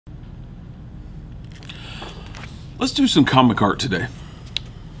Let's do some comic art today.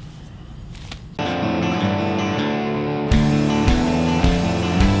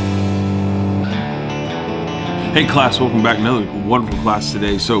 Hey class, welcome back. Another wonderful class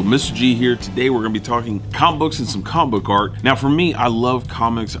today. So Mr. G here. Today we're going to be talking comic books and some comic book art. Now for me, I love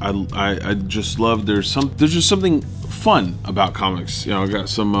comics. I just love, there's just something fun about comics. You know, I got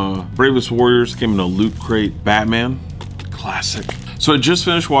some Bravest Warriors, came in a loot crate, Batman, classic. So I just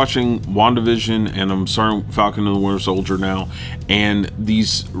finished watching WandaVision and I'm starting Falcon and the Winter Soldier now, and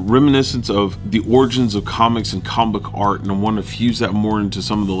these reminiscence of the origins of comics and comic book art, and I want to fuse that more into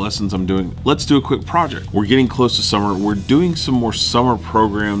some of the lessons I'm doing. Let's do a quick project. We're getting close to summer. We're doing some more summer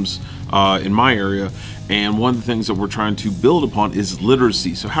programs in my area, and one of the things that we're trying to build upon is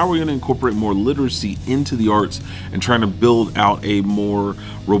literacy. So how are we going to incorporate more literacy into the arts and trying to build out a more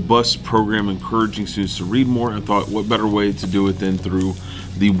robust program encouraging students to read more? I thought, what better way to do it than through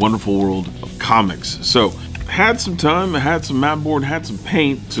the wonderful world of comics. So had some time, had some mat board, had some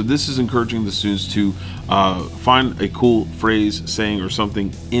paint. So this is encouraging the students to find a cool phrase, saying, or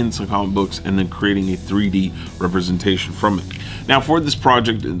something in some comic books, and then creating a 3D representation from it. Now for this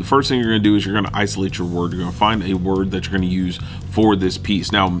project, the first thing you're going to do is you're going to isolate your word. You're going to find a word that you're going to use for this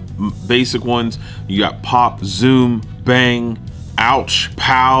piece. Now basic ones, you got pop, zoom, bang, ouch,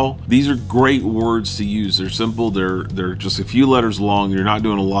 pow. These are great words to use. They're simple, they're just a few letters long. You're not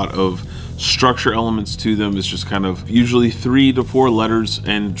doing a lot of structure elements to them. It's just kind of usually 3 to 4 letters,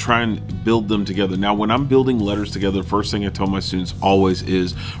 and try and build them together. Now when I'm building letters together, first thing I tell my students always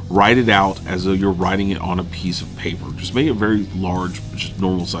is write it out as though you're writing it on a piece of paper. Just make it very large, just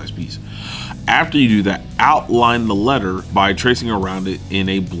normal size piece. After you do that, outline the letter by tracing around it in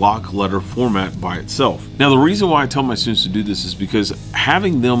a block letter format by itself. Now the reason why I tell my students to do this is because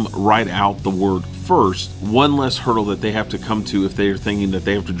having them write out the word first, one less hurdle that they have to come to if they are thinking that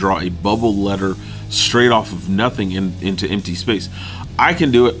they have to draw a bubble letter straight off of nothing into empty space. I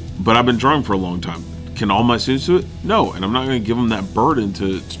can do it, but I've been drawing for a long time. Can all my students do it? No, and I'm not going to give them that burden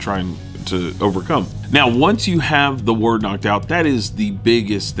to try and to overcome. Now once you have the word knocked out, that is the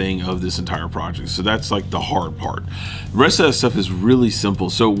biggest thing of this entire project. So that's like the hard part. The rest of that stuff is really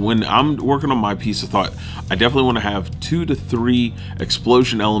simple. So when I'm working on my piece, I thought I definitely want to have 2 to 3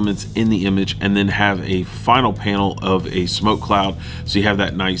 explosion elements in the image, and then have a final panel of a smoke cloud, so you have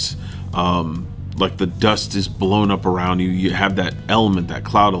that nice like the dust is blown up around you. You have that element, that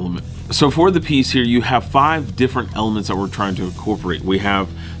cloud element. So for the piece here, you have 5 different elements that we're trying to incorporate. We have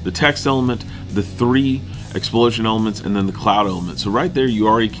the text element, the 3 explosion elements, and then the cloud element. So right there you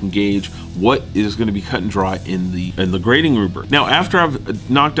already can gauge what is going to be cut and dry in the grading rubric. Now after I've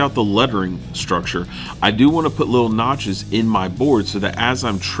knocked out the lettering structure, I do want to put little notches in my board so that as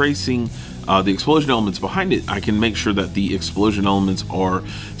I'm tracing the explosion elements behind it, I can make sure that the explosion elements are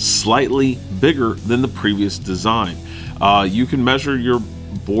slightly bigger than the previous design. You can measure your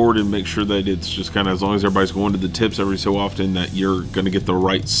board and make sure that it's just kind of, as long as everybody's going to the tips every so often, that you're going to get the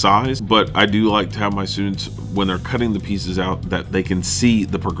right size. But I do like to have my students, when they're cutting the pieces out, that they can see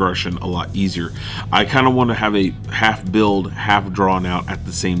the progression a lot easier. I kind of want to have a half build, half drawn out at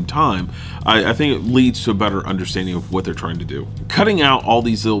the same time. I think it leads to a better understanding of what they're trying to do. Cutting out all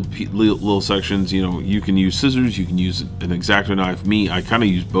these little sections, you know, you can use scissors, you can use an X-Acto knife. Me, I kind of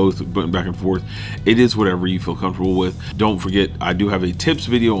use both, going back and forth. It is whatever you feel comfortable with. Don't forget, I do have a tips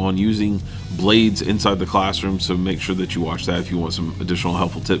video on using blades inside the classroom, so make sure that you watch that if you want some additional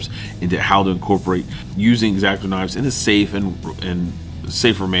helpful tips into how to incorporate using X-Acto knives in a safe and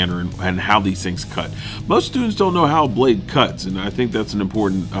safer manner, and how these things cut. Most students don't know how a blade cuts, and I think that's an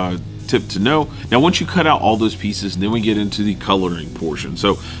important tip to know. Now once you cut out all those pieces, then we get into the coloring portion.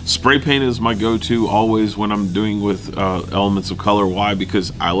 So spray paint is my go-to always when I'm doing with elements of color. Why?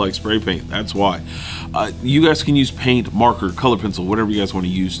 Because I like spray paint. That's why. You guys can use paint, marker, color pencil, whatever you guys want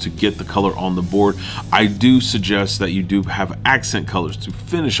to use to get the color on the board. I do suggest that you do have accent colors to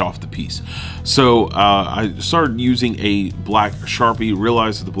finish off the piece. So I started using a black Sharpie,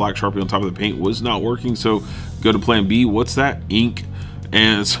 realized that the black Sharpie on top of the paint was not working, so go to plan B. What's that? Ink.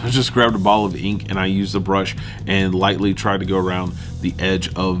 And so I just grabbed a ball of ink and I used the brush and lightly tried to go around the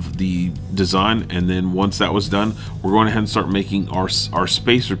edge of the design. And then once that was done, we're going ahead and start making our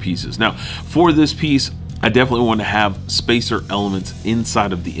spacer pieces. Now for this piece, I definitely want to have spacer elements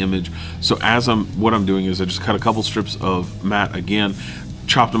inside of the image. So what I'm doing is I just cut a couple strips of mat again,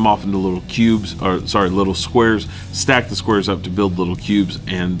 chopped them off into little cubes, or sorry, little squares, stack the squares up to build little cubes,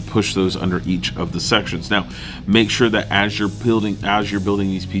 and push those under each of the sections. Now make sure that as you're building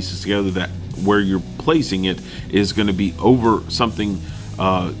these pieces together, that where you're placing it is going to be over something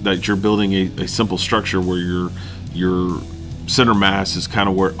that you're building a simple structure where you're center mass is kind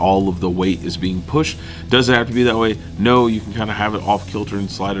of where all of the weight is being pushed. Does it have to be that way? No, you can kind of have it off kilter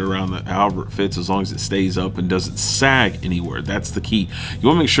and slide it around however it fits, as long as it stays up and doesn't sag anywhere. That's the key. You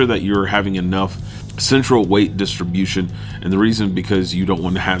want to make sure that you're having enough central weight distribution, and the reason because you don't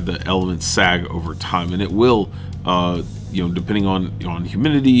want to have the elements sag over time, and it will you know, depending on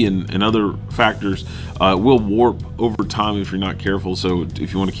humidity and other factors, it will warp over time if you're not careful. So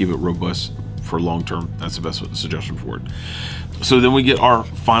if you want to keep it robust for long term, that's the best suggestion for it. So then we get our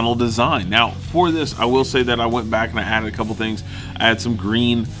final design. Now for this, I will say that I went back and I added a couple things. I had some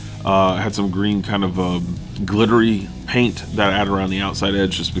green kind of glittery paint that I added around the outside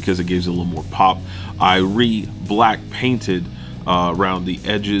edge, just because it gives it a little more pop. I black painted around the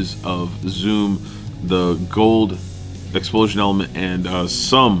edges of Zoom, the gold explosion element, and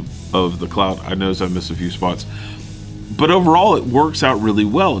some of the cloud. I noticed I missed a few spots, but overall it works out really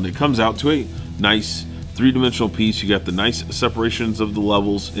well, and it comes out to a nice three-dimensional piece. You got the nice separations of the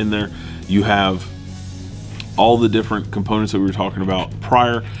levels in there. You have all the different components that we were talking about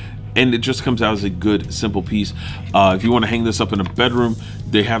prior, and it just comes out as a good simple piece. If you want to hang this up in a bedroom,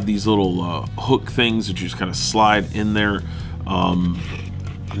 they have these little hook things that you just kind of slide in there. I'm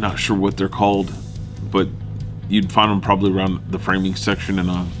not sure what they're called, but you'd find them probably around the framing section in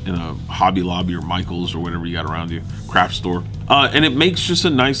a Hobby Lobby or Michael's or whatever you got around you, craft store. And it makes just a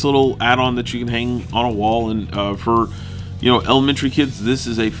nice little add-on that you can hang on a wall. And for, you know, elementary kids, this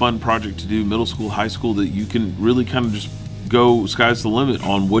is a fun project to do. Middle school, high school, that you can really kind of just go sky's the limit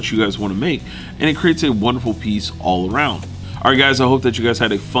on what you guys want to make, and it creates a wonderful piece all around. All right, guys, I hope that you guys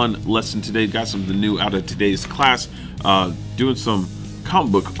had a fun lesson today. Got something new out of today's class, doing some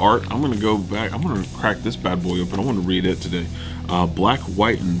comic book art. I'm gonna go back, I'm gonna crack this bad boy open. I want to read it today. Black,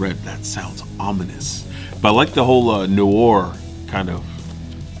 white, and red. That sounds ominous, but I like the whole noir kind of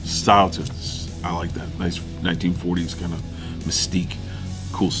style to it. I like that nice 1940s kind of mystique.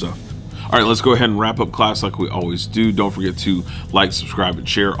 Cool stuff. All right, let's go ahead and wrap up class like we always do. Don't forget to like, subscribe, and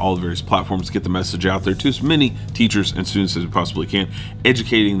share all the various platforms. Get the message out there to as many teachers and students as we possibly can.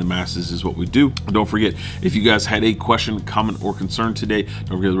 Educating the masses is what we do. Don't forget, if you guys had a question, comment, or concern today,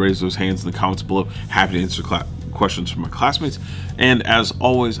 don't forget to raise those hands in the comments below. Happy to answer questions from my classmates. And as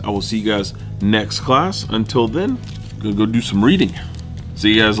always, I will see you guys next class. Until then, I'm gonna go do some reading.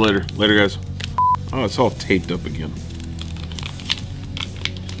 See you guys later. Later, guys. Oh, it's all taped up again.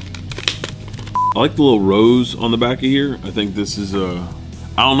 I like the little rose on the back of here. I think this is I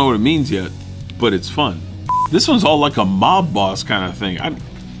don't know what it means yet, but it's fun. This one's all like a mob boss kind of thing. Can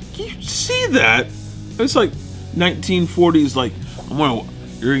you see that? It's like 1940s, like,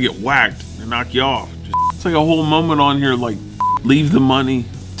 you're gonna get whacked and knock you off. It's like a whole moment on here, like, leave the money,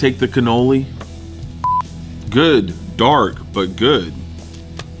 take the cannoli. Good, dark, but good.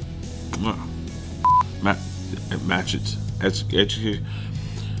 It matches.